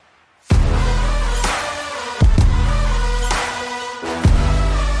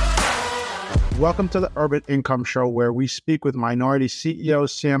Welcome to the Urban Income Show, where we speak with minority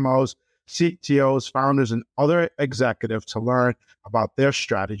CEOs, CMOs, CTOs, founders, and other executives to learn about their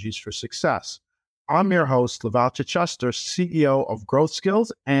strategies for success. I'm your host, Laval Chichester, CEO of Growth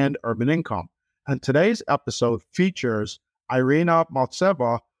Skills and Urban Income. And today's episode features Irina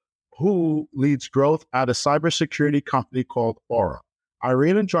Maltseva, who leads growth at a cybersecurity company called Aura.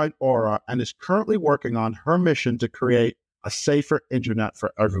 Irina joined Aura and is currently working on her mission to create a safer internet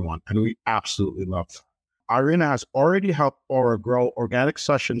for everyone, and we absolutely love that. Irina has already helped Aura grow organic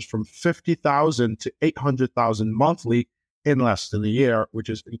sessions from 50,000 to 800,000 monthly in less than a year, which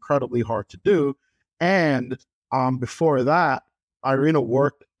is incredibly hard to do. And before that, Irina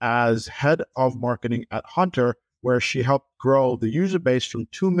worked as head of marketing at Hunter, where she helped grow the user base from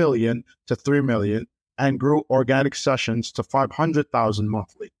 2 million to 3 million and grew organic sessions to 500,000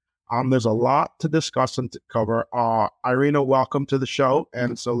 monthly. There's a lot to discuss and to cover. Irina, welcome to the show.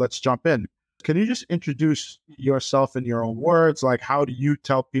 And so let's jump in. Can you just introduce yourself in your own words? Like, how do you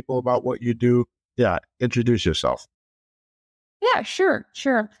tell people about what you do? Yeah, introduce yourself. Yeah, sure.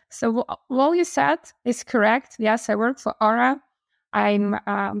 So what you said is correct. Yes, I work for Aura. I'm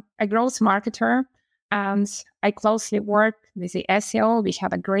a growth marketer, and I closely work with the SEO. We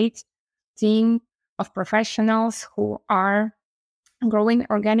have a great team of professionals who are growing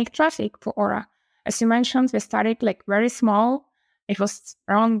organic traffic for Aura. As you mentioned, we started like very small. It was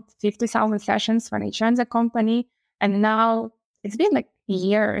around 50,000 sessions when I joined the company. And now it's been like a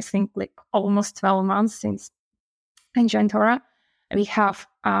year, I think like almost 12 months since I joined Aura. We have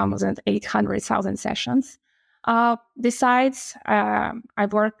more than 800,000 sessions. Besides, I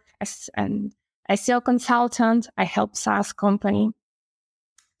work as an SEO consultant. I help SaaS company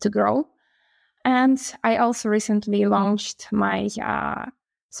to grow. And I also recently launched my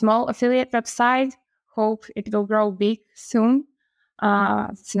small affiliate website. Hope it will grow big soon.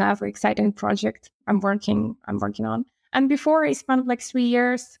 It's another exciting project I'm working on. And before, I spent like 3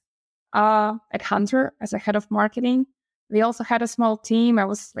 years at Hunter as a head of marketing. We also had a small team. I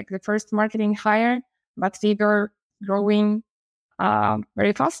was like the first marketing hire, but we were growing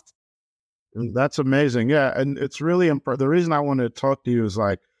very fast. That's amazing. Yeah. And it's really important. The reason I wanted to talk to you is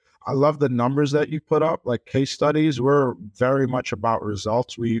like, I love the numbers that you put up, like case studies. We're very much about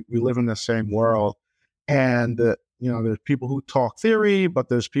results. We live in the same world. And, there's people who talk theory, but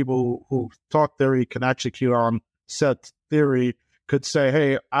there's people who talk theory, can execute on said theory, could say,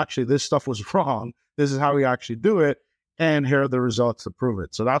 hey, actually, this stuff was wrong. This is how we actually do it. And here are the results to prove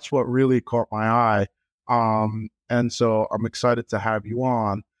it. So that's what really caught my eye. And so I'm excited to have you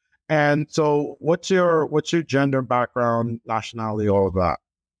on. And so what's your gender, background, nationality, all of that?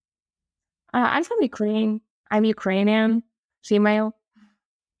 I'm from Ukraine. I'm Ukrainian, female.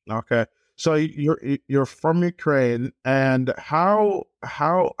 Okay, so you're from Ukraine, and how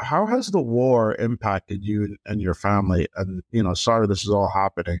has the war impacted you and your family? And sorry, this is all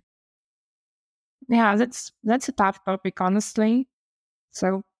happening. Yeah, that's a tough topic, honestly.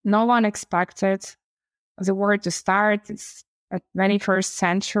 So no one expected the war to start. It's a 21st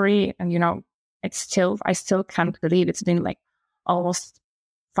century, and I still can't believe it's been like almost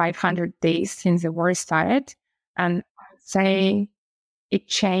 500 days since the war started, and I'd say it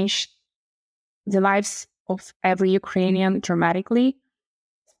changed the lives of every Ukrainian dramatically,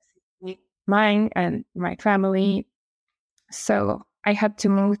 mine and my family. So I had to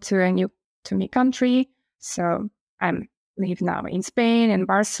move to a new country. So I'm live now in Spain, in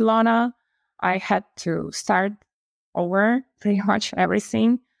Barcelona. I had to start over pretty much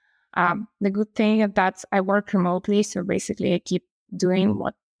everything. The good thing is that I work remotely, so basically I keep doing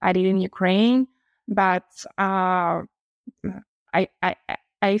what I did in Ukraine, but I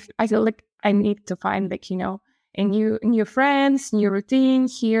feel like I need to find like a new friends, new routine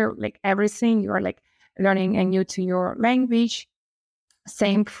here, like everything. You are like learning a new to your language.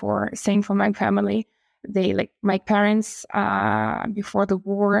 Same for my family. They like my parents before the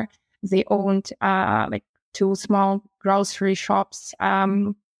war. They owned like 2 small grocery shops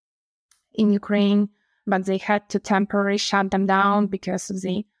in Ukraine, but they had to temporarily shut them down because of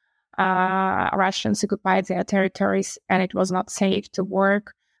the Russians occupied their territories and it was not safe to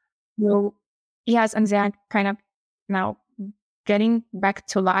work. So, yes, and they're kind of now getting back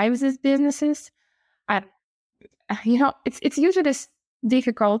to life, these businesses. And, it's usually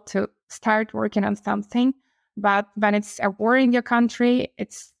difficult to start working on something, but when it's a war in your country,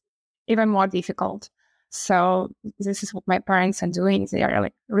 it's even more difficult. So this is what my parents are doing. They are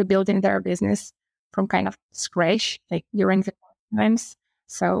like rebuilding their business from kind of scratch, like during the times.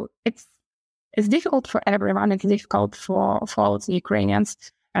 So it's difficult for everyone. It's difficult for all the Ukrainians.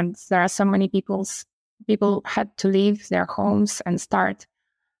 And there are so many people had to leave their homes and start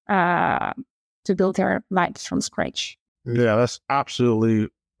to build their lives from scratch. Yeah, that's absolutely,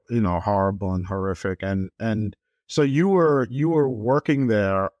 horrible and horrific. And so you were working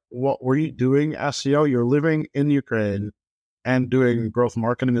there. What were you doing? SEO? You're living in Ukraine and doing growth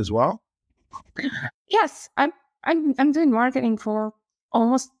marketing as well? Yes, I'm doing marketing for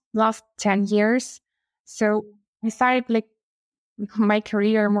almost last 10 years. So I started like my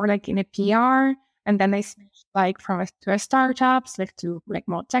career more like in a PR, and then I switched like to a startups, like to like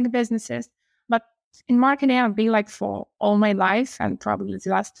more tech businesses. But in marketing, I've been like for all my life, and probably the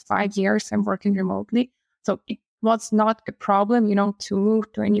last 5 years I'm working remotely. So it was not a problem, to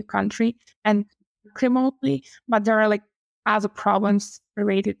move to a new country and work remotely. But there are like other problems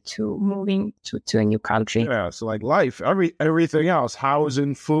related to moving to a new country. Yeah, so like life, everything else,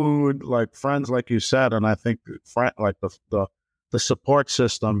 housing, food, like friends, like you said, and I think like the support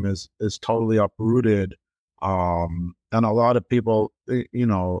system is totally uprooted, and a lot of people,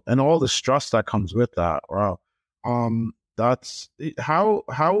 and all the stress that comes with that. Wow, that's how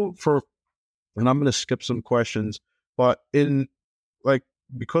for, and I'm going to skip some questions, but in like,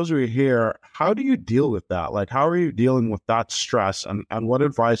 because we're here, how do you deal with that? Like, how are you dealing with that stress, and what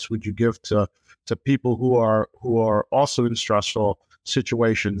advice would you give to people who are also in stressful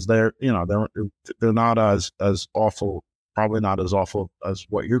situations? They're not as awful, probably not as awful as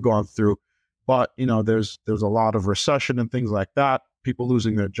what you're going through, but there's a lot of recession and things like that, people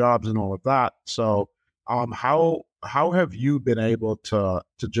losing their jobs and all of that. So how have you been able to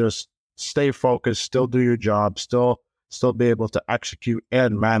just stay focused, still do your job, still be able to execute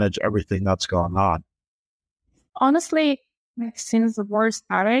and manage everything that's going on? Honestly, since the war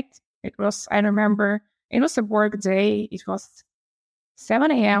started, I remember it was a work day. It was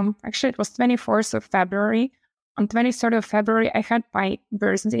 7 a.m. Actually, it was 24th of February. On 23rd of February, I had my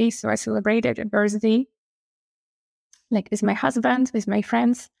birthday. So I celebrated a birthday, like with my husband, with my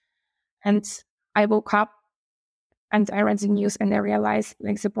friends. And I woke up and I read the news and I realized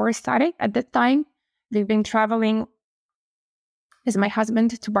like the war started. At that time, we've been traveling with my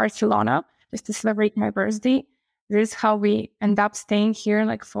husband to Barcelona just to celebrate my birthday. This is how we end up staying here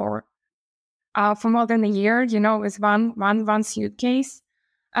like for more than a year, with one suitcase.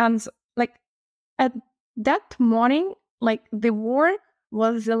 And like at that morning, like the war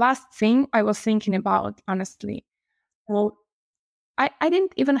was the last thing I was thinking about, honestly. Well, I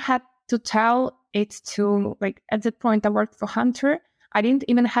didn't even have to tell it to, like, at that point I worked for Hunter. I didn't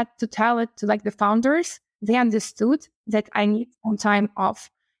even have to tell it to like the founders. They understood that I need some time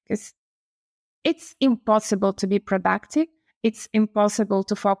off because it's impossible to be productive. It's impossible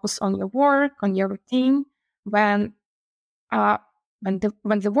to focus on your work, on your routine when uh, when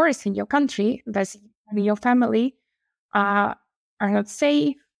the war is in your country, when your family are not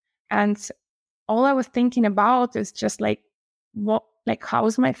safe, and all I was thinking about is just like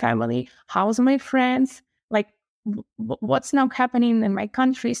how's my family, how's my friends, like what's now happening in my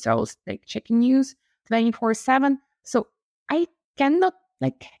country. So I was like checking news 24/7. So I cannot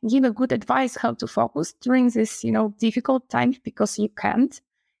like give a good advice how to focus during this difficult times, because you can't,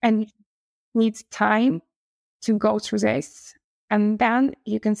 and you need time to go through this, and then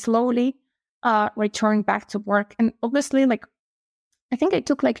you can slowly return back to work. And obviously, like, I think I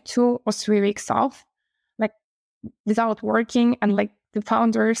took like 2 or 3 weeks off, like without working. And like the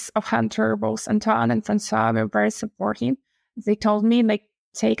founders of Hunter, both Antoine and Francois, were very supportive. They told me like,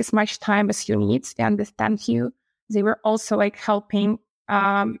 take as much time as you need. They understand you. They were also like helping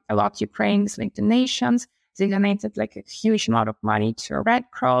a lot of Ukraine's like donations. They donated like a huge amount of money to a Red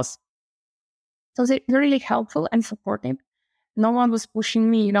Cross. So they're really helpful and supportive. No one was pushing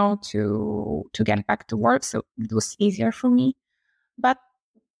me, to get back to work. So it was easier for me. But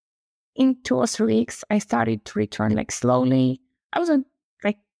in 2 or 3 weeks, I started to return like slowly. I wasn't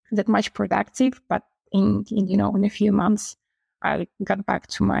like that much productive, but in a few months, I got back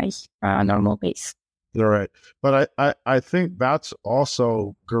to my normal pace. All right. But I think that's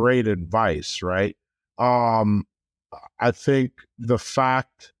also great advice, right? Um, I think the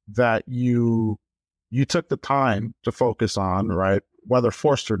fact that you took the time to focus on, right, whether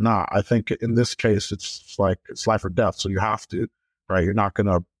forced or not, I think in this case, it's life or death. So you have to, right? You're not going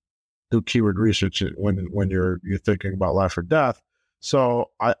to do keyword research when you're thinking about life or death.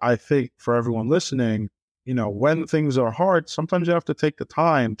 So I think for everyone listening, when things are hard, sometimes you have to take the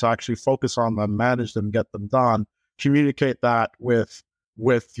time to actually focus on them, manage them, get them done, communicate that with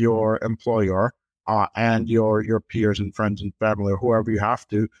your employer and your peers and friends and family or whoever you have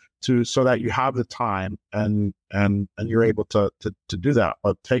to so that you have the time and you're able to do that.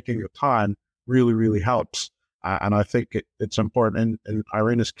 But taking your time really, really helps. And I think it's important. In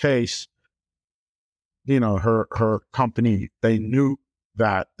Irina's case, her company, they knew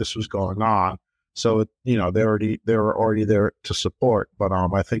that this was going on. So, they were already there to support. But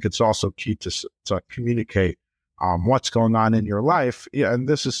I think it's also key to communicate what's going on in your life. Yeah, and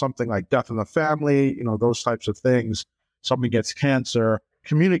this is something like death in the family, those types of things. Somebody gets cancer,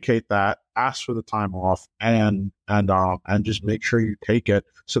 communicate that, ask for the time off, and just make sure you take it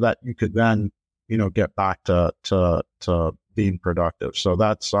so that you could then, get back to being productive. So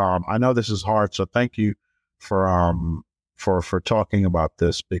that's I know this is hard. So thank you for for talking about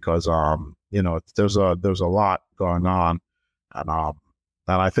this, because there's a lot going on, and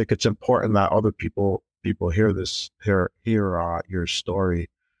I think it's important that other people hear your story.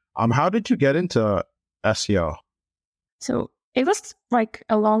 How did you get into SEO? So it was like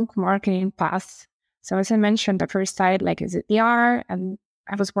a long marketing path. So as I mentioned, the first side like is PR, and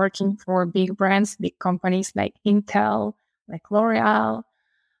I was working for big brands, big companies like Intel, like L'Oreal.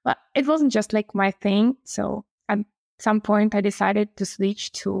 But it wasn't just like my thing. So at some point I decided to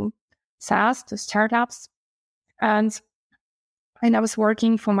switch to SaaS, to startups. And I was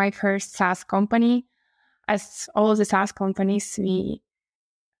working for my first SaaS company. As all of the SaaS companies, we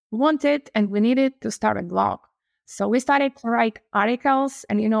wanted and we needed to start a blog. So we started to write articles,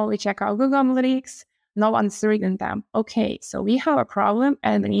 and we check our Google Analytics. No one's reading them. Okay, so we have a problem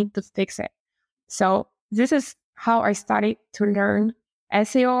and we need to fix it. So this is how I started to learn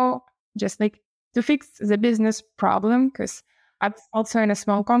SEO, just like to fix the business problem, because I was also in a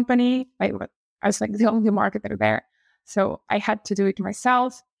small company. I was like the only marketer there. So I had to do it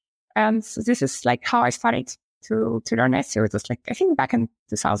myself. And so this is like how I started to learn SEO. It was like, I think back in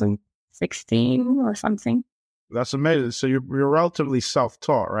 2016 or something. That's amazing. So you're relatively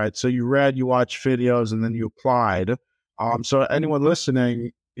self-taught, right? So you read, you watched videos, and then you applied. So anyone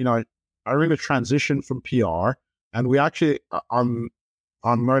listening, Irina transitioned from PR, and we actually on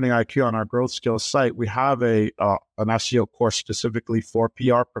Learning IQ, on our growth skills site, we have an SEO course specifically for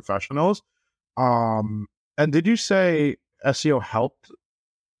PR professionals. And did you say SEO helped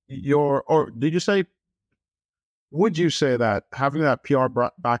would you say that having that PR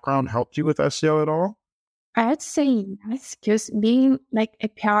background helped you with SEO at all? I'd say yes, because being like a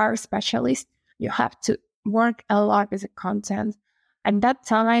PR specialist, you have to work a lot with the content. At that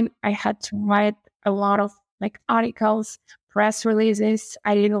time, I had to write a lot of like articles, press releases.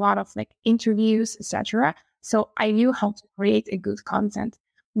 I did a lot of like interviews, etc. So I knew how to create a good content.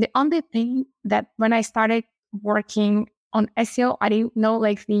 The only thing that when I started working on SEO, I didn't know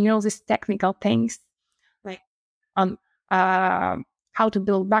like these technical things like on how to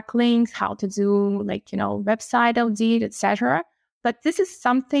build backlinks, how to do like website audit, etc. But this is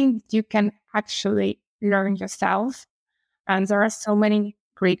something you can actually learn yourself, and there are so many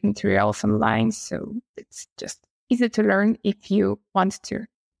great materials online, so it's just easy to learn if you want to.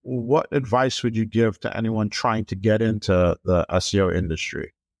 What advice would you give to anyone trying to get into the SEO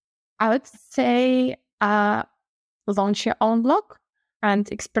industry? I would say launch your own blog and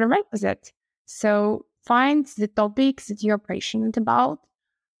experiment with it. So find the topics that you're passionate about,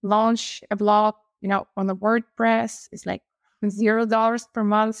 launch a blog, on a WordPress. It's like $0 per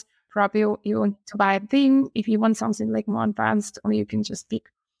month. Probably you need to buy a theme if you want something like more advanced, or you can just pick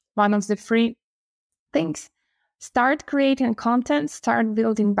one of the free things. Start creating content, start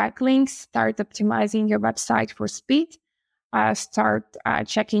building backlinks, start optimizing your website for speed, start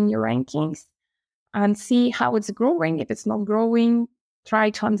checking your rankings and see how it's growing. If it's not growing, try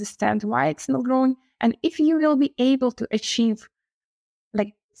to understand why it's not growing. And if you will be able to achieve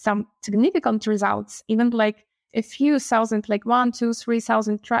like some significant results, even like a few thousand, like 1, 2,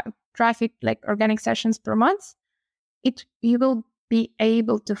 3,000 traffic, like organic sessions per month, you will be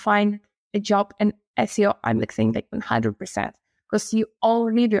able to find a job in SEO. I'm like saying like 100%, because you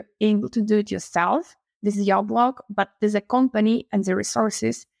already are able to do it yourself. This is your blog, but there's a company and the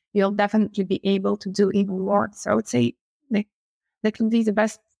resources, you'll definitely be able to do even more. So I would say like that would be the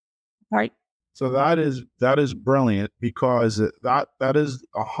best part. So that is brilliant, because that is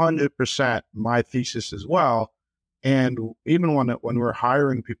 100% my thesis as well. And even when we're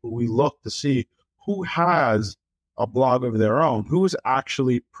hiring people, we look to see who has a blog of their own, who is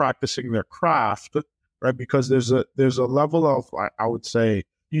actually practicing their craft, right? Because there's a level of, I would say,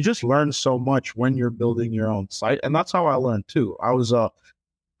 you just learn so much when you're building your own site, and that's how I learned too. I was an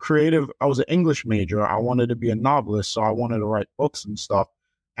English major. I wanted to be a novelist, so I wanted to write books and stuff.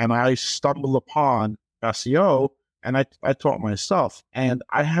 And I stumbled upon SEO, and I taught myself. And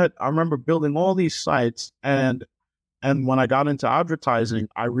I remember building all these sites, and when I got into advertising,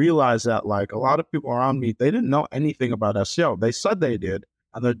 I realized that like a lot of people around me, they didn't know anything about SEO. They said they did,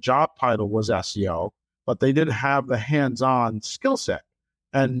 and their job title was SEO, but they didn't have the hands-on skill set.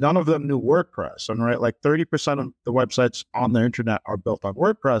 And none of them knew WordPress. And right, like 30% of the websites on the internet are built on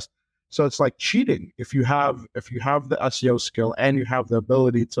WordPress. So it's like cheating if you have the SEO skill and you have the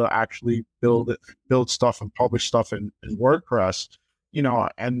ability to actually build stuff and publish stuff in WordPress,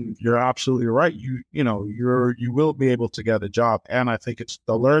 and you're absolutely right. You will be able to get a job. And I think it's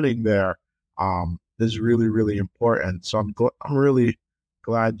the learning there is really, really important. So I'm really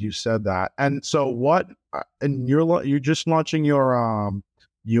glad you said that. And so and you're just launching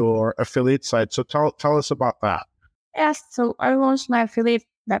your affiliate site. So tell us about that. Yes, so I launched my affiliate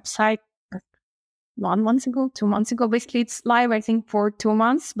website 1 month ago, 2 months ago. Basically, it's live, I think, for 2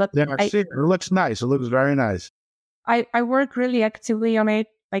 months. But Yeah, I see it. It looks nice. It looks very nice. I work really actively on it,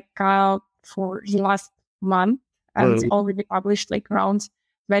 like for the last month, and Really? already published like around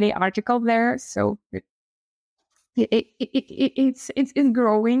 20 articles there. So it's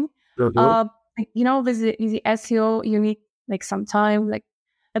growing. Mhm. With the SEO, you need like some time, like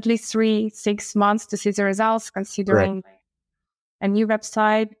at least 3-6 months to see the results. Right. Considering like, a new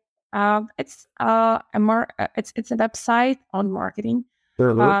website, it's a website on marketing.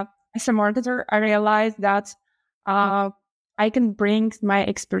 Mhm. As a marketer, I realized that uh, I can bring my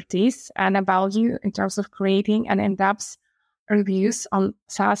expertise and a value in terms of creating an in-depth reviews on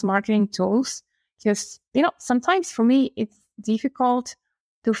SaaS marketing tools. Because sometimes for me it's difficult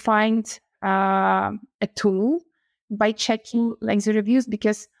to find a tool by checking like the reviews,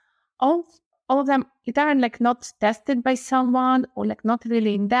 because all all of them either like not tested by someone, or like not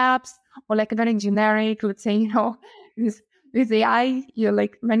really in depth, or like very generic. Let's say with with AI, you're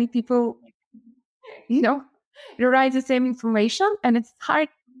like many people you know, you write the same information, and it's hard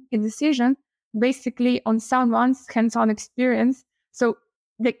to make a decision basically on someone's hands-on experience. So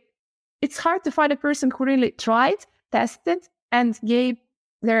like it's hard to find a person who really tried, tested, and gave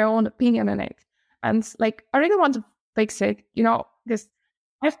their own opinion on it. And like I really want to fix it, because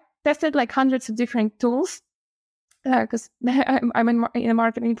I've tested like hundreds of different tools, because I'm in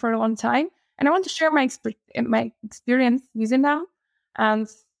marketing for a long time, and I want to share my experience using them. And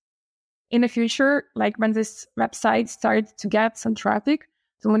in the future, like when this website starts to get some traffic,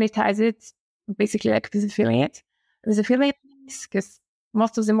 to monetize it, basically like with affiliate links, because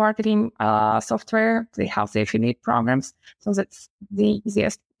most of the marketing software, they have the affiliate programs, so that's the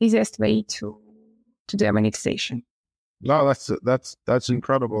easiest way to do monetization. No, that's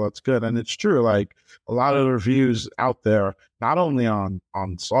incredible. That's good, and it's true. Like a lot of the reviews out there, not only on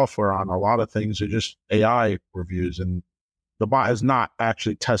software, on a lot of things, are just AI reviews, and the bot has not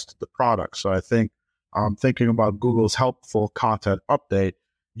actually tested the product. So I think thinking about Google's helpful content update,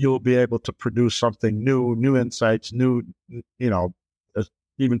 you'll be able to produce something new insights, you know, uh,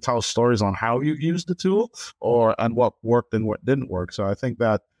 even tell stories on how you use the tool and what worked and what didn't work. So I think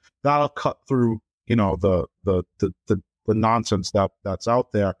that'll cut through, the nonsense that's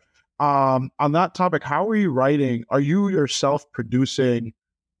out there. On that topic, how are you writing? Are you yourself producing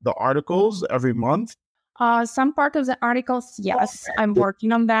the articles every month? Some part of the articles, yes, I'm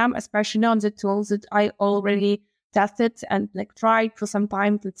working on them, especially on the tools that I already tested and like tried for some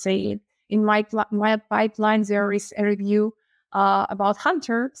time. Let's say in my pipeline, there is a review about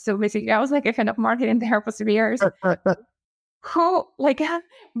Hunter. So basically, I was like a head of marketing there for 3 years. Who like,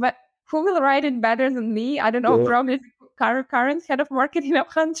 but who will write it better than me? I don't know. Yeah, Probably the current head of marketing of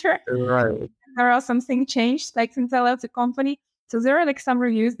Hunter. right. There are something changed like since I left the company. So there are like some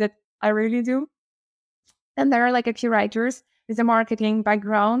reviews that I really do. And there are like a few writers with a marketing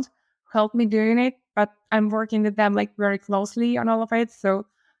background who help me doing it, but I'm working with them like very closely on all of it. So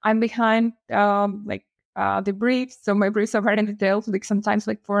I'm behind the briefs. So my briefs are very detailed. Like sometimes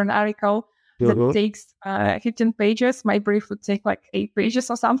like for an article that Mhm. takes 15 pages, my brief would take like 8 pages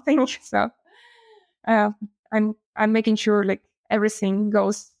or something. So uh, I'm making sure like everything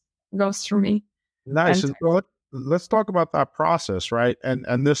goes through me. Nice. And And so let's talk about that process, right?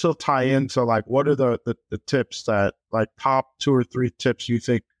 And this will tie into like what are the tips that like top 2 or 3 tips you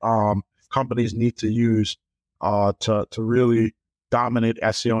think companies need to use to really dominate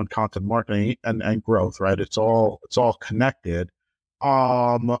SEO and content marketing and growth, right? It's all connected.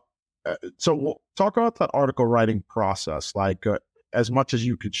 Um so talk about that article writing process, like as much as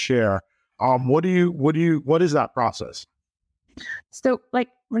you could share. What is that process? So, like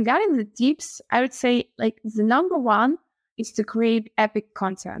regarding the tips, I would say like the number one is to create epic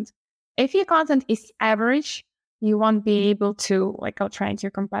content. If your content is average, you won't be able to like outrank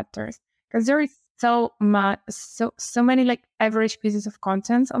your competitors, because there is so many like average pieces of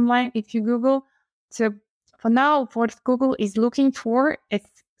content online. If you Google, so for now, what Google is looking for is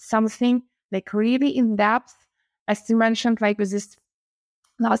something like really in depth. As you mentioned, like with this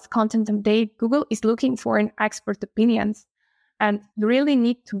last content update, Google is looking for an expert opinions, and you really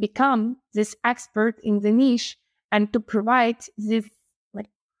need to become this expert in the niche and to provide this like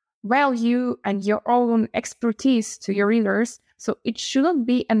value and your own expertise to your readers. So it shouldn't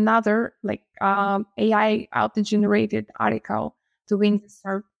be another AI auto-generated article to win the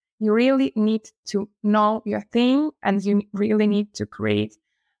search. You really need to know your thing, and you really need to create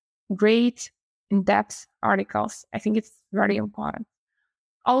great in-depth articles. I think it's very important.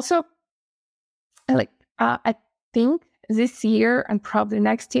 Also, I think this year and probably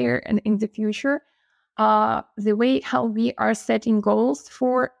next year and in the future, the way how we are setting goals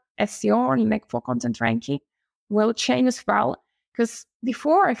for SEO and for content ranking will change as well. Because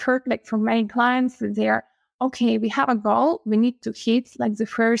before I heard from many clients that they are, okay, we have a goal, we need to hit the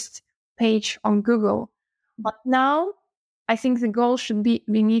first page on Google. But now I think the goal should be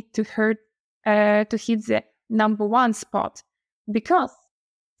we need to hit the number one spot, because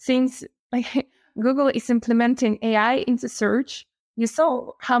since Google is implementing AI into search, you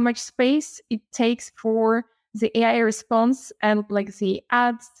saw how much space it takes for the AI response and the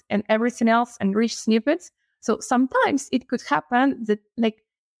ads and everything else and rich snippets. So sometimes it could happen that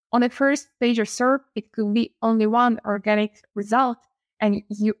on the first page of SERP, it could be only one organic result, and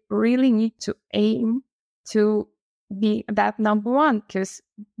you really need to aim to be that number one, because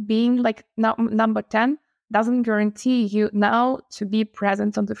being number 10 doesn't guarantee you now to be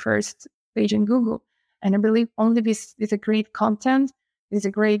present on the first page in Google. And I believe only with a great content, with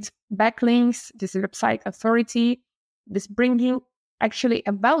a great backlinks, this website authority, this bringing actually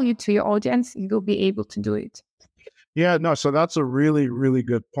a value to your audience, you will be able to do it. Yeah, no, so that's a really, really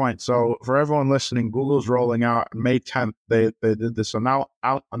good point. So for everyone listening, Google's rolling out May 10th. They did this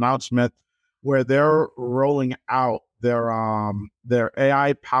announcement where they're rolling out their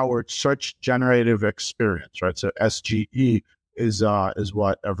AI-powered search generative experience, right? So SGE is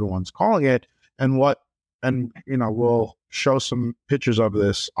what everyone's calling it, and we'll show some pictures of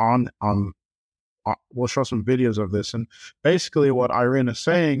this we'll show some videos of this. And basically what Irina is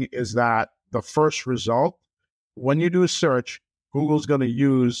saying is that the first result, when you do a search, Google's going to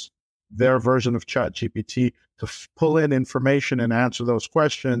use their version of ChatGPT to pull in information and answer those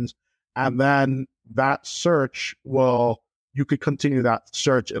questions. And then that search you could continue that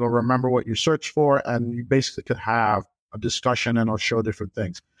search. It'll remember what you searched for, and you basically could have a discussion and it'll show different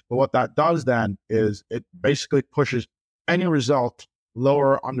things. But what that does then is it basically pushes any result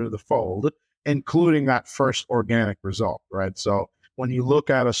lower under the fold, including that first organic result, right? So when you look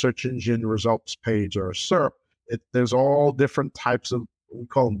at a search engine results page or a SERP, there's all different types of, we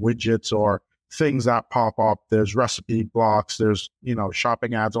call them widgets or things that pop up. There's recipe blocks, there's,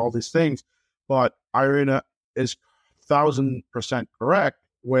 shopping ads, all these things. But Irina is 1,000% correct,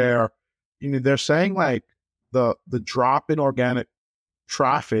 where, they're saying the drop in organic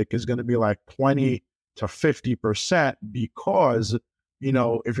traffic is going to be 20 to 50%, because,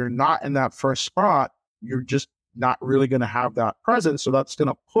 if you're not in that first spot, you're just not really going to have that presence. So that's going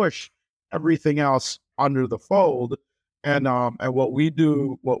to push everything else under the fold. And what we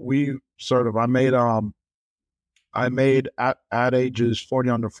do, I made Ad Age's 40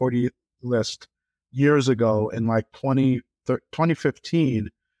 under 40 list years ago in 2015,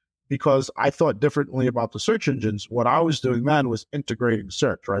 because I thought differently about the search engines. What I was doing then was integrating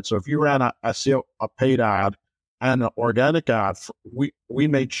search, right? So if you ran a paid ad and an organic ad, we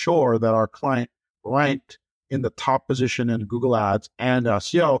made sure that our client ranked in the top position in Google Ads and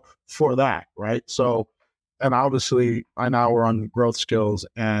SEO for that, right? So, and obviously, now we're on growth skills,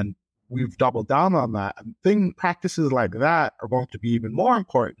 and we've doubled down on that. And practices like that are going to be even more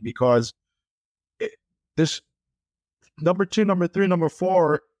important, because this number 2, number 3, number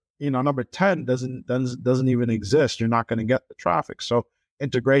 4, number 10 doesn't even exist. You're not going to get the traffic. So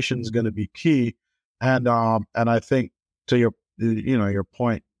integration is going to be key. And I think, to your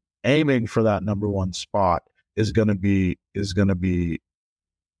point, aiming for that number one spot is going to be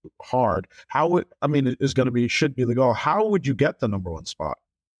hard. Should be the goal. How would you get the number one spot?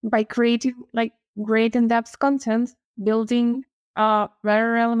 By creating great in-depth content, building very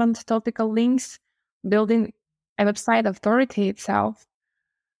relevant topical links, building a website authority itself.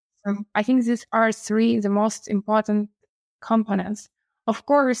 So I think these are the most important components. Of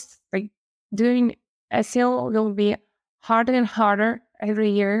course, doing SEO will be harder and harder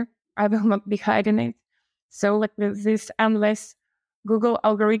every year. I will not be hiding it. So with this endless Google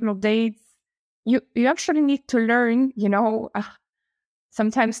algorithm updates, you actually need to learn,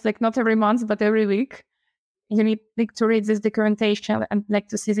 sometimes not every month, but every week. You need to read this documentation and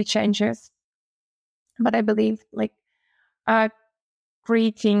to see the changes. But I believe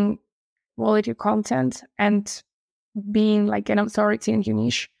creating quality content and being an authority in your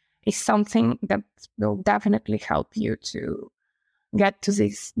niche is something that will definitely help you to get to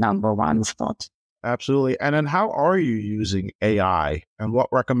this number one spot. Absolutely. And then how are you using AI, and what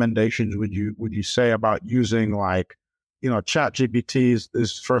recommendations would you say about using, like, chat GPT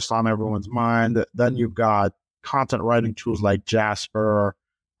is first on everyone's mind. Then you've got content writing tools like Jasper.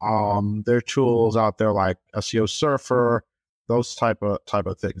 There are tools out there like SEO Surfer, those type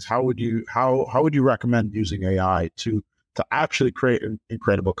of things. How would you recommend using AI to actually create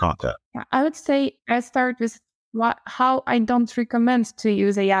incredible content? Yeah, I would say I start with how I don't recommend to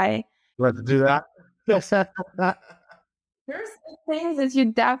use AI. You like to do that? There's things that you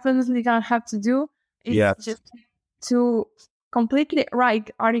definitely don't have to do. It's Yes. just to completely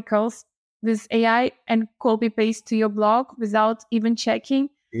write articles with AI and copy paste to your blog without even checking.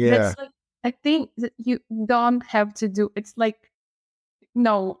 Yeah. That's like a thing that you don't have to do. It's like,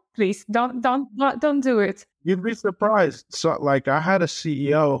 no, please don't do it. You'd be surprised. So, like, I had a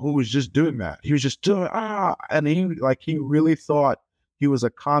CEO who was just doing that. He was just doing and he really thought he was a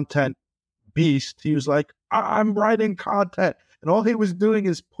content beast. He was like, I'm writing content, and all he was doing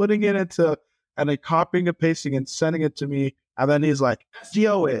is putting it into and then copying and pasting and sending it to me. And then he's like,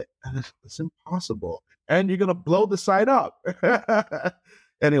 SEO it, and it's impossible, and you're gonna blow the site up.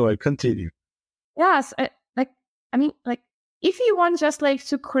 Anyway, continue. Yes, like if you want just like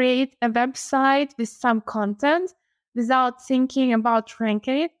to create a website with some content without thinking about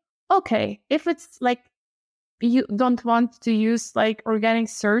ranking it, okay. If it's like you don't want to use like organic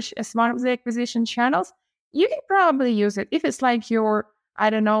search as one of the acquisition channels, you can probably use it. If it's like your, I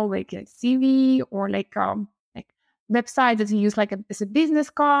don't know, like a CV or like website that you use like as a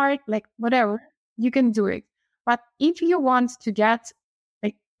business card, like whatever, you can do it. But if you want to get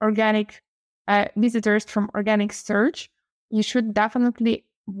like organic visitors from organic search, you should definitely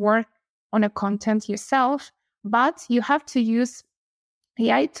work on a content yourself. But you have to use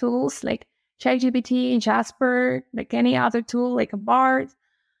AI tools like ChatGPT, Jasper, like any other tool, like a Bard,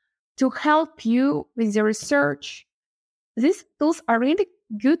 to help you with your research. These tools are really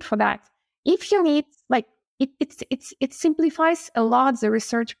good for that. If you need, like, it simplifies a lot the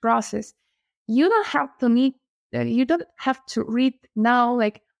research process. You don't have to need, you don't have to read now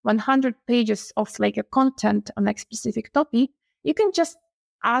like 100 pages of like a content on a specific topic. You can just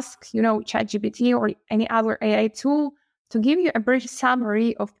ask, ChatGPT or any other AI tool to give you a brief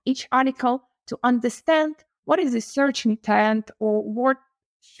summary of each article to understand what is the search intent or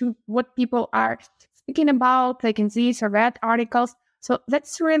what people are speaking about, like in these or that articles. So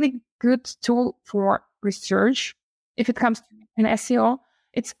that's a really good tool for research if it comes to an SEO.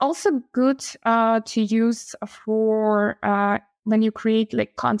 It's also good to use for when you create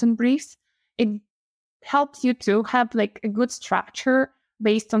like content briefs. It helps you to have like a good structure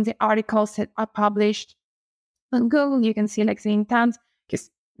based on the articles that are published on Google. You can see like the intent,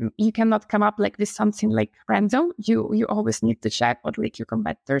 because you cannot come up like with something like random. You always need to check what like your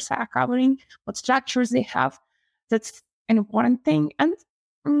competitors are covering, what structures they have. That's an important thing. And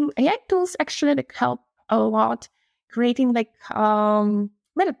AI tools actually like help a lot creating like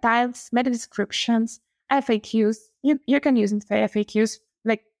meta tags, meta descriptions, FAQs. You can use it for FAQs.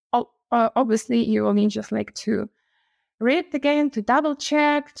 Like obviously you will need just like to read it again, to double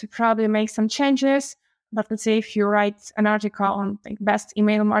check, to probably make some changes. But let's say if you write an article on like best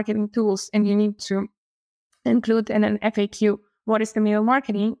email marketing tools and you need to include in an FAQ what is email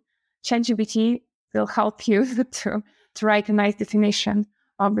marketing, ChatGPT will help you to write a nice definition.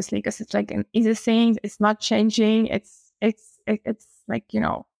 Obviously, because it's like an easy thing. It's not changing. It's like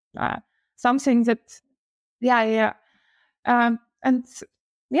something that yeah. And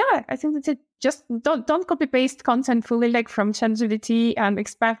yeah, I think that's it. Just don't copy paste content fully like from ChatGPT and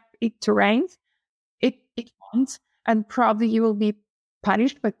expect it to rank. It won't, and probably you will be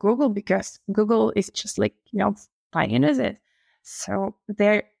punished by Google because Google is just like fine with it. So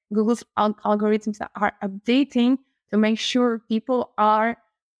their Google's algorithms are updating to make sure people are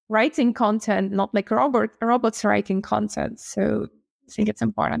writing content, not like robots writing content. So I think it's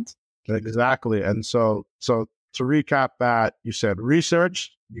important. Exactly. And so to recap that, you said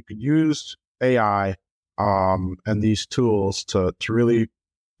research, you could use AI and these tools to really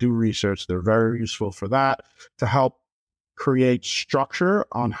do research. They're very useful for that, to help create structure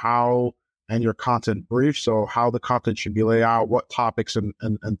on how and your content brief. So how the content should be laid out, what topics and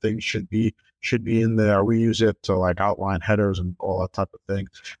things should be in there. We use it to like outline headers and all that type of thing,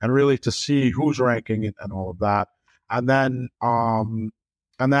 and really to see who's ranking and all of that. And then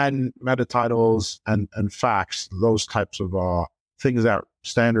meta titles and facts, those types of things, that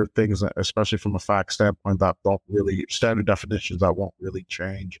standard things, especially from a fact standpoint, that don't really, standard definitions that won't really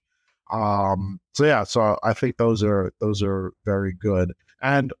change. So I think those are very good.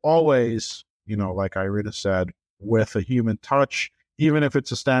 And always, like Irina said, with a human touch, even if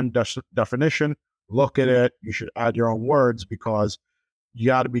it's a standard definition, look at it. You should add your own words because you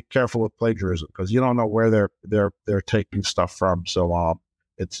got to be careful with plagiarism because you don't know where they're taking stuff from. So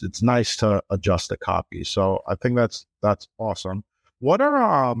it's nice to adjust the copy. So I think that's awesome. What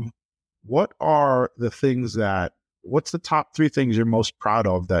are the things what's the top 3 things you're most proud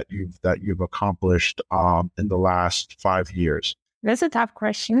of that you've accomplished in the last 5 years? That's a tough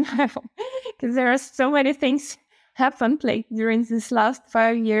question because there are so many things happened like during this last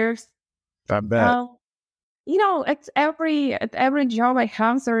 5 years. I bet. At every job I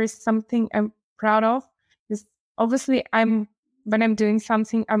have, there is something I'm proud of. Because obviously, when I'm doing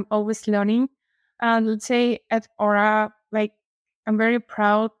something, I'm always learning. And let's say at Aura, like I'm very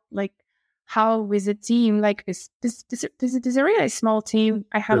proud, like how with a team, like this is a really small team.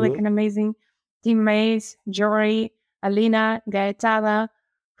 I have like an amazing teammates, Jory, Alina, Gaetana,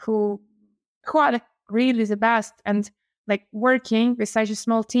 who are like really the best. And like working with such a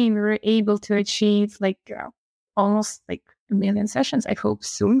small team, we were able to achieve like almost like 1 million sessions, I hope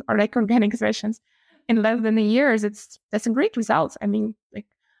soon, or like organic sessions in less than a year. That's a great result. I mean, like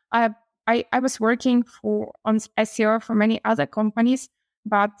I was working on SEO for many other companies,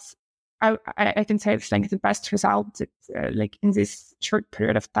 but I can say it's like the best result that, like in this short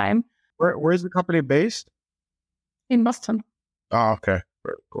period of time. Where is the company based? In Boston. Oh, okay.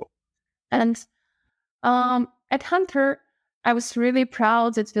 Very cool. And at Hunter, I was really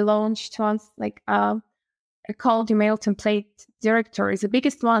proud that we launched once like a cold email template directory, the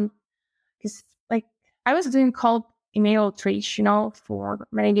biggest one, because like I was doing cold email outreach, for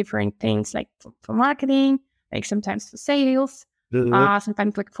many different things, like for marketing, like sometimes for sales,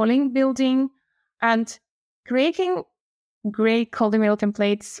 sometimes like for link building, and creating great cold email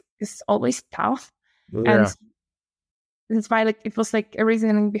templates is always tough. Yeah. And that's why like it was like a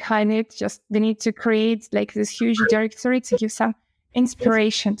reasoning behind it. Just we need to create like this huge directory to give some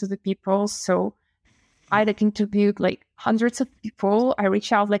inspiration to the people. So I like interviewed like hundreds of people. I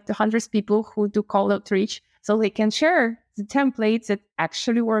reach out like to hundreds of people who do cold outreach so they can share the templates that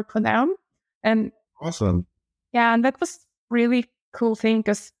actually work for them. And awesome. Yeah, and that was really cool thing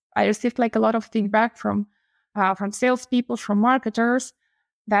because I received like a lot of feedback from salespeople, from marketers,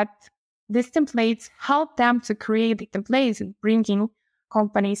 that these templates help them to create the templates and bringing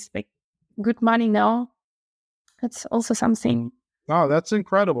companies like good money now. That's also something. Oh, that's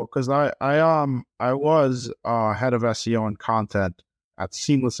incredible because I was head of SEO and content at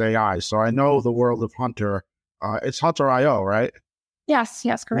Seamless AI, so I know the world of Hunter. It's Hunter.io, right? Yes,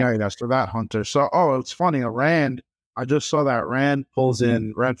 correct. Yeah, that's for that Hunter. So, it's funny. Rand, I just saw that Rand pulls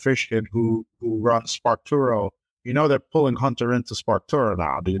in Rand Fishkin, who runs SparkTuro. They're pulling Hunter into SparkTuro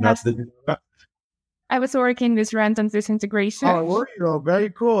now. Do you know? Did you know that? I was working with Rand on this integration. Oh, were you? Very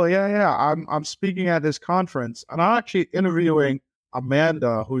cool. Yeah. I'm speaking at this conference, and I'm actually interviewing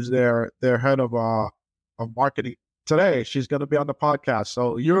Amanda, who's their head of marketing today. She's going to be on the podcast.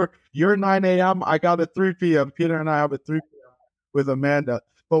 So you're 9 a.m. I got at 3 p.m. Peter and I have at 3 p.m. with Amanda.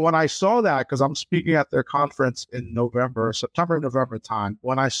 But when I saw that, because I'm speaking at their conference in September, November time,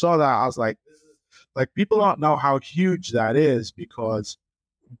 when I saw that, I was like people don't know how huge that is because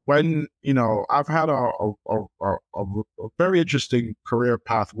when, I've had a very interesting career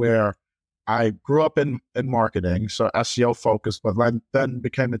path where I grew up in marketing, so SEO focused, but then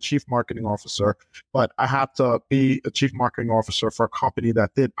became a chief marketing officer. But I had to be a chief marketing officer for a company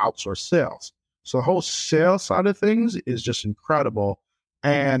that did outsource sales. So the whole sales side of things is just incredible.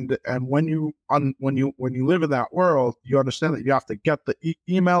 And when you live in that world, you understand that you have to get the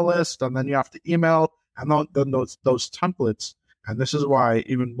email list, and then you have to email, and then those templates. And this is why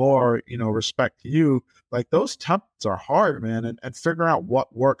even more, respect to you, like those templates are hard, man, and figuring out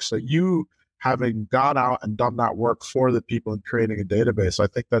what works. So you having gone out and done that work for the people and creating a database, I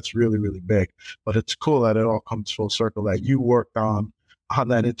think that's really, really big. But it's cool that it all comes full circle that you worked on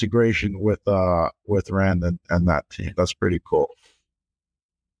that integration with Rand and that team. That's pretty cool.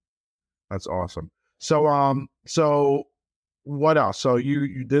 That's awesome. So what else? So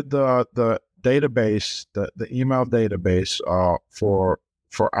you did the database, the email database for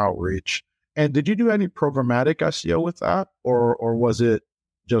outreach. And did you do any programmatic SEO with that, or was it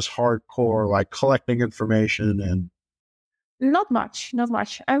just hardcore like collecting information and? Not much.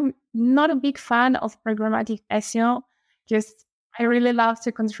 I'm not a big fan of programmatic SEO because I really love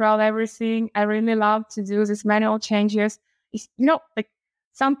to control everything. I really love to do these manual changes. Like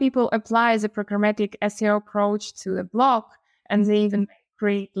some people apply the programmatic SEO approach to a blog, and they even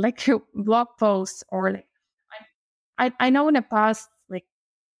create like a blog post, or like I know in the past, like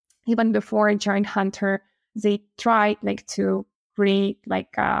even before I joined Hunter, they tried like to create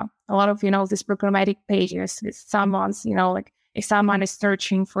like a lot of these programmatic pages with someone's like if someone is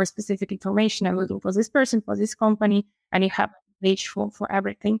searching for specific information, I would look for this person, for this company, and you have a page for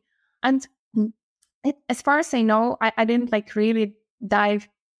everything. And as far as I know, I didn't like really dive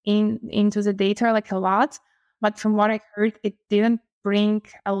into the data like a lot, but from what I heard, it didn't bring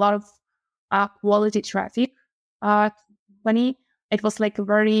a lot of quality traffic to the company. It was like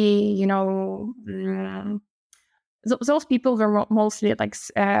very, those people were mostly like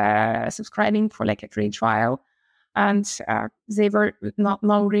subscribing for like a free trial, and they were not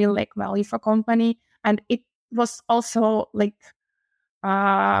no real like value for company. And it was also like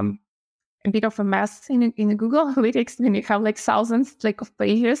um, a bit of a mess in Google Analytics when you have like thousands like of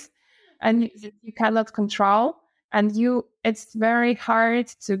pages, and you cannot control. And it's very hard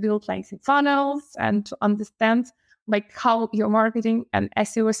to build like the funnels and to understand like how your marketing and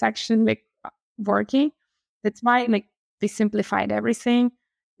SEO is actually like working. That's why like they simplified everything.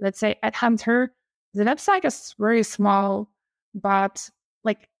 Let's say at Hunter, the website is very small, but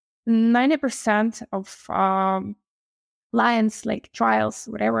like 90% of clients, like trials,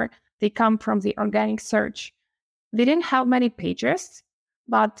 whatever, they come from the organic search. They didn't have many pages,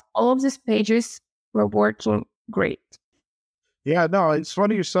 but all of these pages were working great. Yeah, no, it's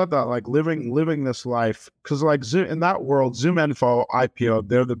funny you said that. Like living this life, because like Zoom, in that world, Zoom Info, IPO,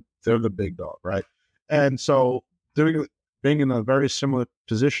 they're the big dog, right? And so doing being in a very similar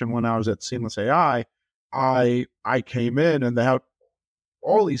position when I was at Seamless AI, I came in and they have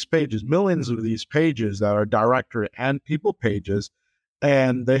all these pages, millions of these pages that are directory and people pages,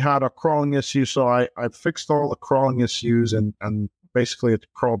 and they had a crawling issue. So I fixed all the crawling issues and basically it's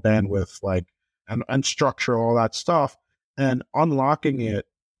crawl bandwidth, like and structure, all that stuff, and unlocking it.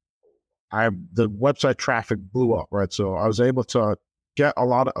 The website traffic blew up, right? So I was able to get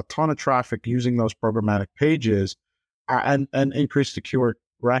a ton of traffic using those programmatic pages, and increase the keyword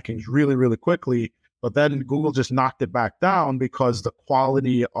rankings really, really quickly. But then Google just knocked it back down because the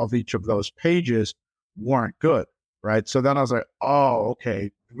quality of each of those pages weren't good, right? So then I was like, oh,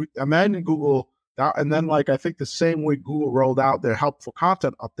 okay. Imagine Google that, and then like I think the same way Google rolled out their helpful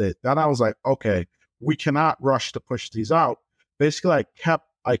content update, then I was like, okay, we cannot rush to push these out. Basically, I kept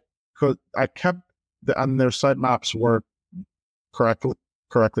and their sitemaps were correctly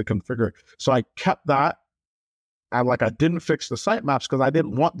configured. So I kept that. I didn't fix the sitemaps because I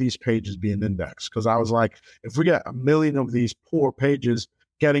didn't want these pages being indexed. Because I was like, if we get a million of these poor pages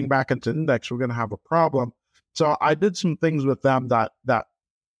getting back into index, we're going to have a problem. So I did some things with them that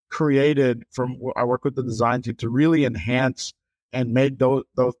created I work with the design team to really enhance and make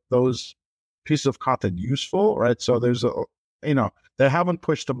those pieces of content useful, right? So they haven't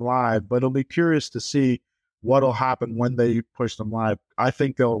pushed them live, but it'll be curious to see what'll happen when they push them live. I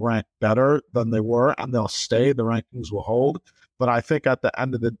think they'll rank better than they were and they'll stay. The rankings will hold. But I think at the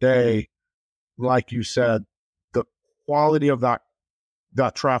end of the day, like you said, the quality of that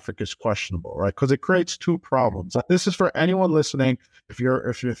traffic is questionable, right? Because it creates two problems. This is for anyone listening. If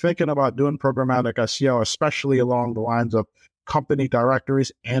you're thinking about doing programmatic SEO, especially along the lines of company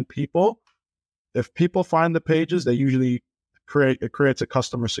directories and people, if people find the pages, they usually creates a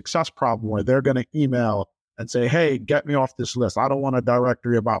customer success problem where they're going to email and say, hey, get me off this list. I don't want a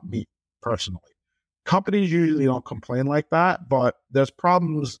directory about me personally. Companies usually don't complain like that, but there's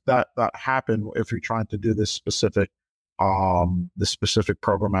problems that happen if you're trying to do this specific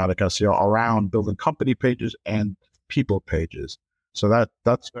programmatic SEO around building company pages and people pages. So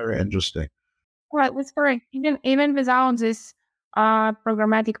that's very interesting. Right, that's correct. Even without this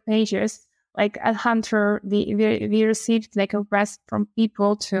programmatic pages, like at Hunter, we received like a request from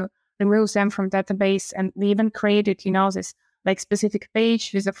people to remove them from database, and we even created, this like specific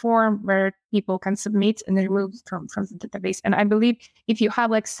page with a form where people can submit and remove from the database. And I believe if you have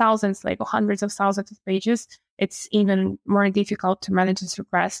like thousands, like hundreds of thousands of pages, it's even more difficult to manage this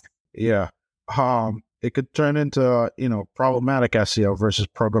request. Yeah. It could turn into, problematic SEO versus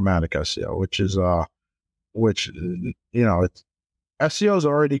programmatic SEO, it's SEO is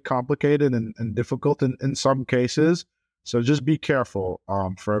already complicated and difficult in some cases. So just be careful,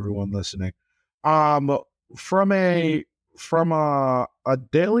 for everyone listening. From a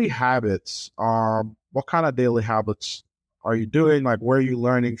daily habits, what kind of daily habits are you doing? Like, where are you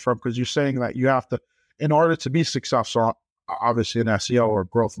learning from? Because you're saying that you have to, in order to be successful, obviously in SEO or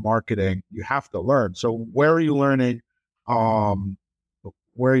growth marketing, you have to learn. So where are you learning?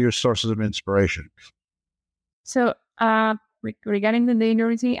 Where are your sources of inspiration? So, regarding the daily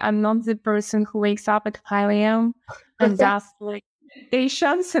routine, I'm not the person who wakes up at 5 a.m. and does like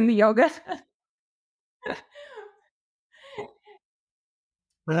meditations and yoga.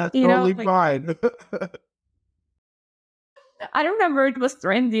 That's totally Like, fine. I remember it was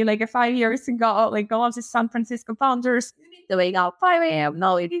trendy like 5 years ago. Like all of the San Francisco founders, you need to wake up 5 a.m.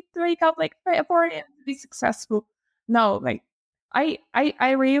 No, you need to wake up like 4 a.m. to be successful. No, like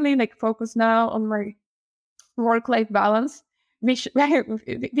I really like focus now on my work-life balance, which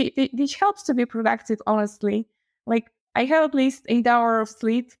which helps to be productive. Honestly, like I have at least 8 hours of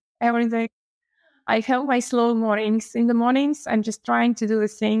sleep every day. I have my slow mornings. In the mornings, I'm just trying to do the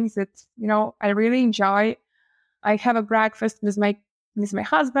things that I really enjoy. I have a breakfast with my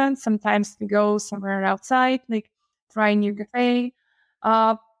husband. Sometimes we go somewhere outside, like try a new cafe.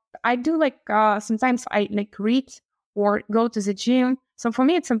 Uh, I do like sometimes I like read or go to the gym. So for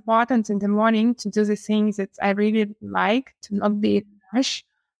me, it's important in the morning to do the things that I really like, to not be in a rush,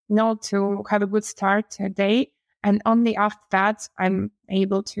 to have a good start to a day. And only after that, I'm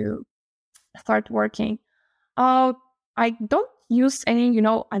able to start working. Uh, I don't use any,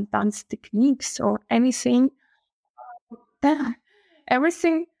 advanced techniques or anything.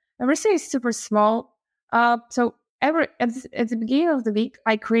 everything everything is super small. So at the beginning of the week,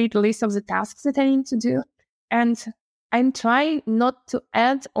 I create a list of the tasks that I need to do, and I'm trying not to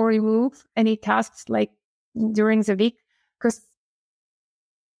add or remove any tasks like during the week, because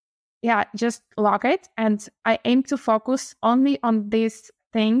just log it, and I aim to focus only on these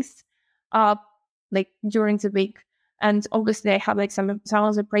things, uh, like during the week. And obviously, I have like some of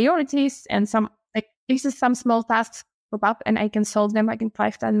the priorities, and some like this is some small tasks pop up, and I can solve them like in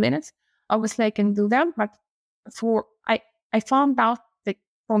 5-10 minutes. Obviously, I can do them, but for I found out that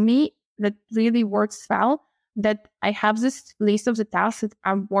for me that really works well, that I have this list of the tasks that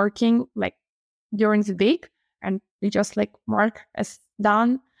I'm working like during the week, and we just like mark as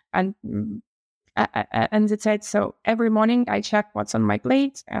done, and and that's it. So every morning I check what's on my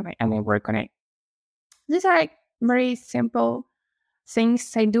plate, and I work on it. These are like very simple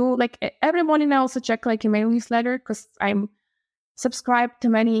things I do. Like every morning I also check like email newsletter, because I'm subscribed to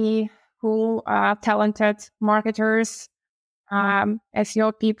many cool, talented marketers,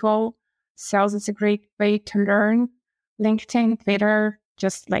 SEO people. So it's a great way to learn. LinkedIn, Twitter,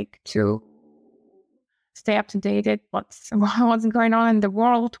 just like to stay up to date with what's going on in the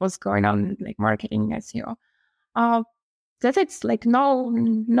world, what's going on in like marketing, SEO. That it's like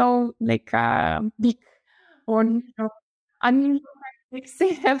no like big or unusual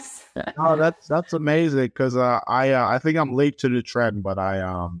steps. Oh, that's amazing because I think I'm late to the trend, but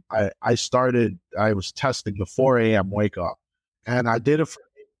I was testing the 4 a.m. wake up, and I did it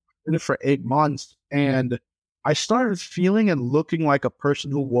for 8 months, and I started feeling and looking like a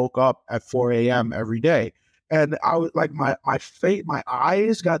person who woke up at 4 a.m. every day. And I was like, my face, my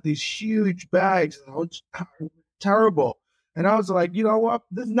eyes got these huge bags, and I was terrible. And I was like, you know what?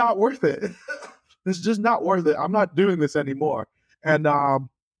 This is not worth it. This is just not worth it. I'm not doing this anymore. And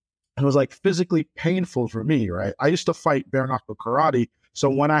it was like physically painful for me, right? I used to fight bare knuckle karate. So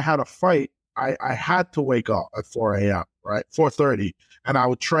when I had a fight, I had to wake up at 4 a.m., right? 4:30. And I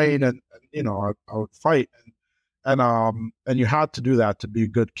would train, and I would fight. And you had to do that to be a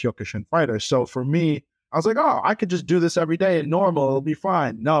good Kyokushin fighter. So for me, I was like, oh, I could just do this every day and normal, it'll be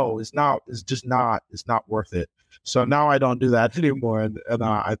fine. No, it's not. It's not worth it. So now I don't do that anymore. And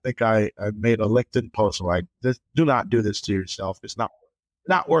I think I made a LinkedIn post like, do not do this to yourself. It's not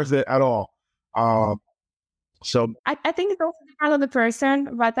worth it at all. So I think it also depends on the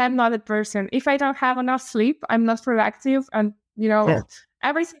person, but I'm not a person. If I don't have enough sleep, I'm not productive. And, yeah,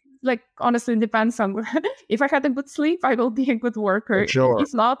 everything like honestly depends on if I had a good sleep, I will be a good for worker. sure.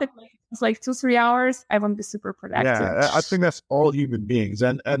 If not, if it's like 2-3 hours, I won't be super productive. Yeah, I think that's all human beings.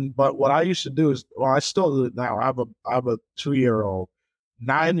 But what I used to do is, well, I still do it now. I have a 2-year-old.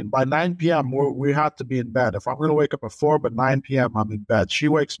 By 9 p.m. we have to be in bed. If I'm going to wake up at 4, but 9 p.m. I'm in bed. She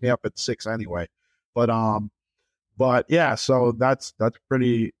wakes me up at 6 anyway. But yeah, so that's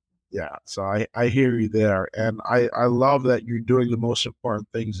pretty. Yeah, so I hear you there, and I love that you're doing the most important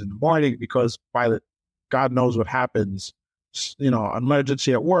things in the morning, because God knows what happens.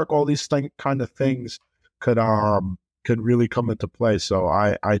 Emergency at work, all these kind of things could really come into play. So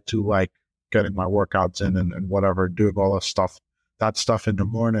I too like getting my workouts in, and whatever, doing all that stuff in the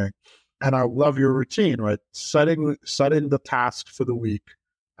morning. And I love your routine, right? Setting the tasks for the week,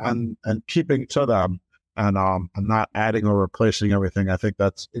 and keeping to them, and not adding or replacing everything. I think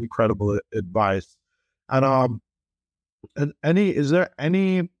that's incredible advice. And is there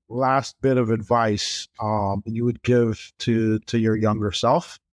any last bit of advice you would give to your younger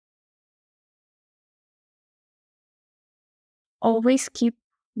self? Always keep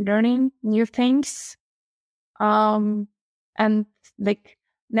learning new things. And like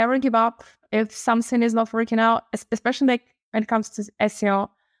never give up if something is not working out, especially like when it comes to SEO.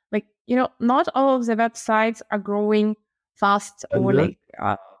 Like, not all of the websites are growing fast, or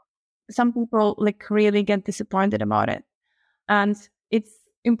And some people like really get disappointed about it. And it's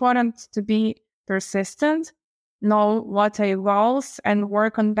important to be persistent, know what are your goals, and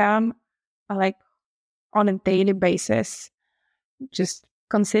work on them like on a daily basis. Just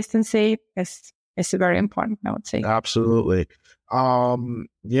consistency is very important, I would say. absolutely.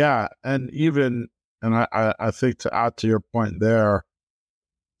 Yeah. And I think to add to your point there,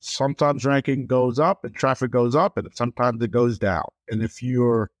 sometimes ranking goes up and traffic goes up and sometimes it goes down. And if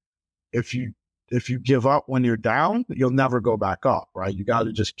you if you give up when you're down, you'll never go back up, right? You got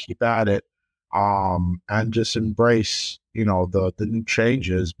to just keep at it, and just embrace, the new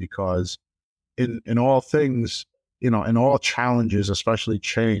changes, because in all things, in all challenges, especially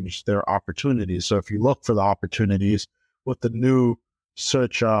change, there are opportunities. So if you look for the opportunities with the new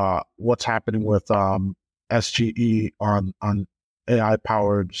search, what's happening with SGE on AI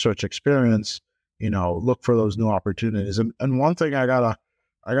powered search experience, look for those new opportunities. And one thing I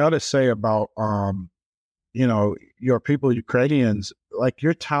gotta say about your people, Ukrainians, like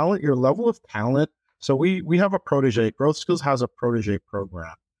your talent, your level of talent. So we have a protege. Growth Skills has a protege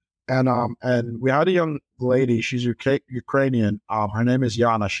program, and we had a young lady. She's Ukrainian. Her name is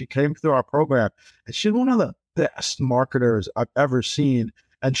Yana. She came through our program, and she's one of the best marketers I've ever seen.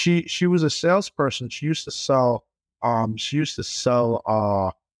 And she was a salesperson. She used to sell. She used to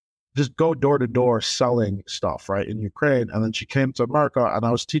sell. Just go door to door selling stuff, right, in Ukraine. And then she came to America, and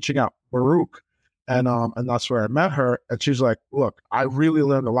I was teaching at Baruch, and that's where I met her. And she's like, "Look, I really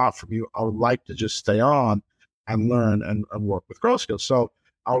learned a lot from you. I would like to just stay on and learn and work with Growth Skills." So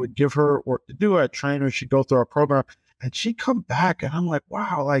I would give her work to do. I'd train her. She'd go through our program, and she'd come back, and I'm like,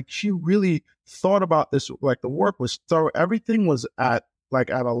 "Wow!" Like she really thought about this. Like the work was thorough. Everything was at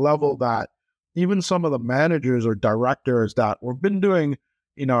a level that even some of the managers or directors that we've been doing,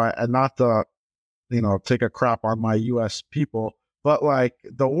 and not to, take a crap on my US people, but like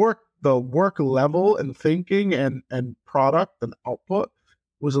the work level and thinking and product and output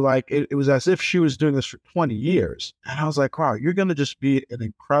was like, it was as if she was doing this for 20 years. And I was like, wow, you're going to just be an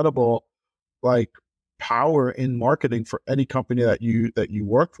incredible, like, power in marketing for any company that you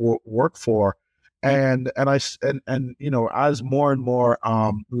work for. And as more and more,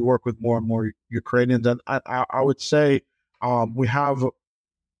 we work with more and more Ukrainians, and I would say, we have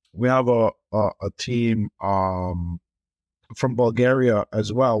a team from Bulgaria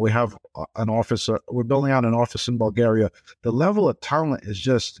as well. We have an office. We're building out an office in Bulgaria. The level of talent is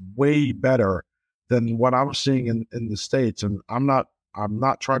just way better than what I'm seeing in the States. And I'm not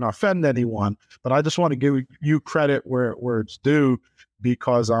trying to offend anyone, but I just want to give you credit where it's due,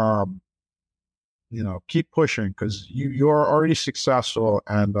 because keep pushing, because you're already successful,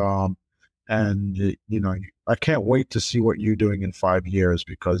 and I can't wait to see what you're doing in 5 years,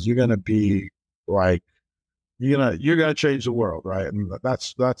 because you're gonna be like, you're gonna change the world, right? And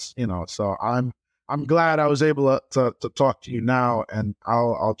that's. So I'm glad I was able to talk to you now, and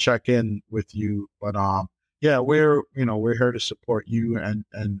I'll check in with you. But yeah, we're here to support you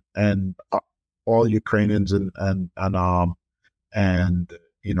and all Ukrainians, and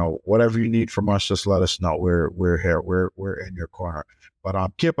whatever you need from us, just let us know. We're here. We're in your corner. But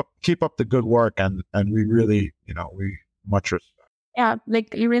keep up the good work, and we really, we much respect. Yeah,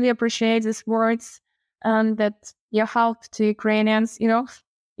 like you really appreciate these words and that you help to Ukrainians.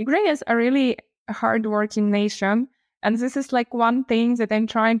 Ukrainians are really a hardworking nation. And this is like one thing that I'm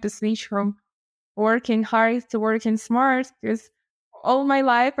trying to switch from working hard to working smart, because all my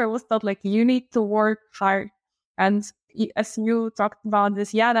life I was taught like you need to work hard. And as you talked about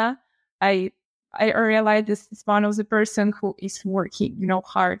this Yada, I I realized this is one of the person who is working,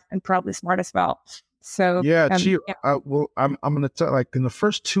 hard and probably smart as well. So Yeah, yeah. well, I'm gonna tell, like, in the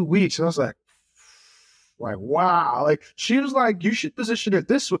first 2 weeks, I was like, wow, like she was like, you should position it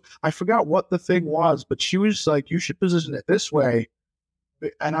this way. I forgot what the thing was, but she was like, you should position it this way,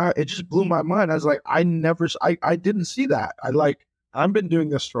 and it just blew my mind. I was like, I didn't see that. I've been doing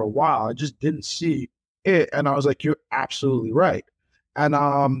this for a while. I just didn't see it, and I was like, you're absolutely right. And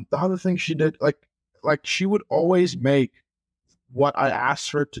the other thing she did, like she would always make what I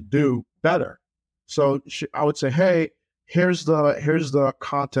asked her to do better. So I would say, hey, here's the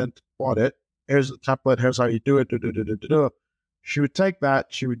content audit. Here's the template. Here's how you do it. She would take that.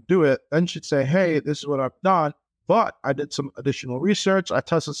 She would do it. Then she'd say, hey, this is what I've done, but I did some additional research. I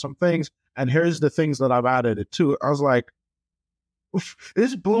tested some things, and here's the things that I've added it to. I was like, oof,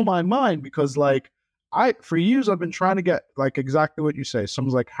 this blew my mind, because like for years I've been trying to get like exactly what you say.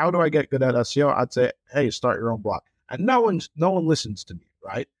 Someone's like, how do I get good at SEO? I'd say, hey, start your own blog. And no one listens to me,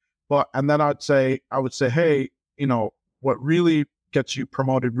 right? And then I would say, hey, what really gets you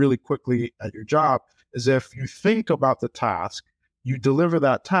promoted really quickly at your job is if you think about the task, you deliver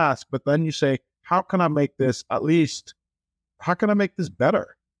that task, but then you say, how can I make this how can I make this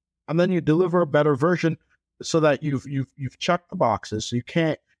better? And then you deliver a better version so that you've checked the boxes. So you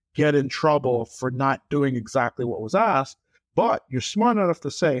can't get in trouble for not doing exactly what was asked, but you're smart enough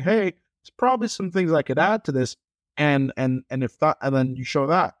to say, hey, there's probably some things I could add to this. And if that, and then you show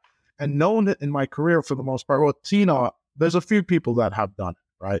that. And knowing it in my career for the most part, well, Tina, there's a few people that have done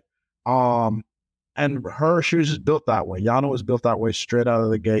it, right? And she was just built that way. Yana was built that way straight out of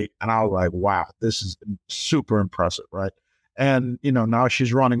the gate. And I was like, wow, this is super impressive, right? And, now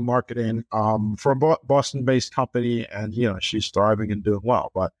she's running marketing for a Boston-based company, and, she's thriving and doing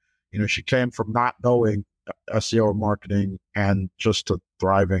well. But, she came from not knowing SEO marketing and just to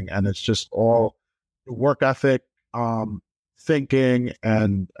thriving. And it's just all work ethic, thinking,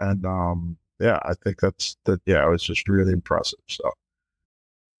 and I think it was just really impressive. So.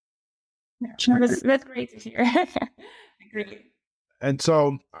 That's great to hear. Agree. And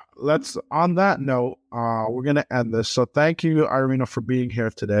so on that note, we're going to end this. So thank you, Irina, for being here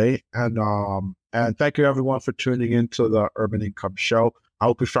today. And thank you everyone for tuning into the Urban Income Show. I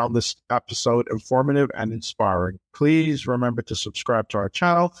hope you found this episode informative and inspiring. Please remember to subscribe to our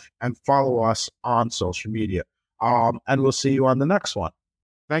channel and follow us on social media. And we'll see you on the next one.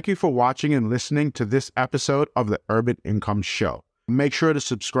 Thank you for watching and listening to this episode of the Urban Income Show. Make sure to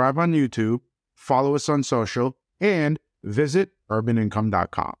subscribe on YouTube, follow us on social, and visit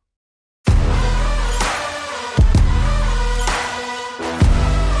urbanincome.com.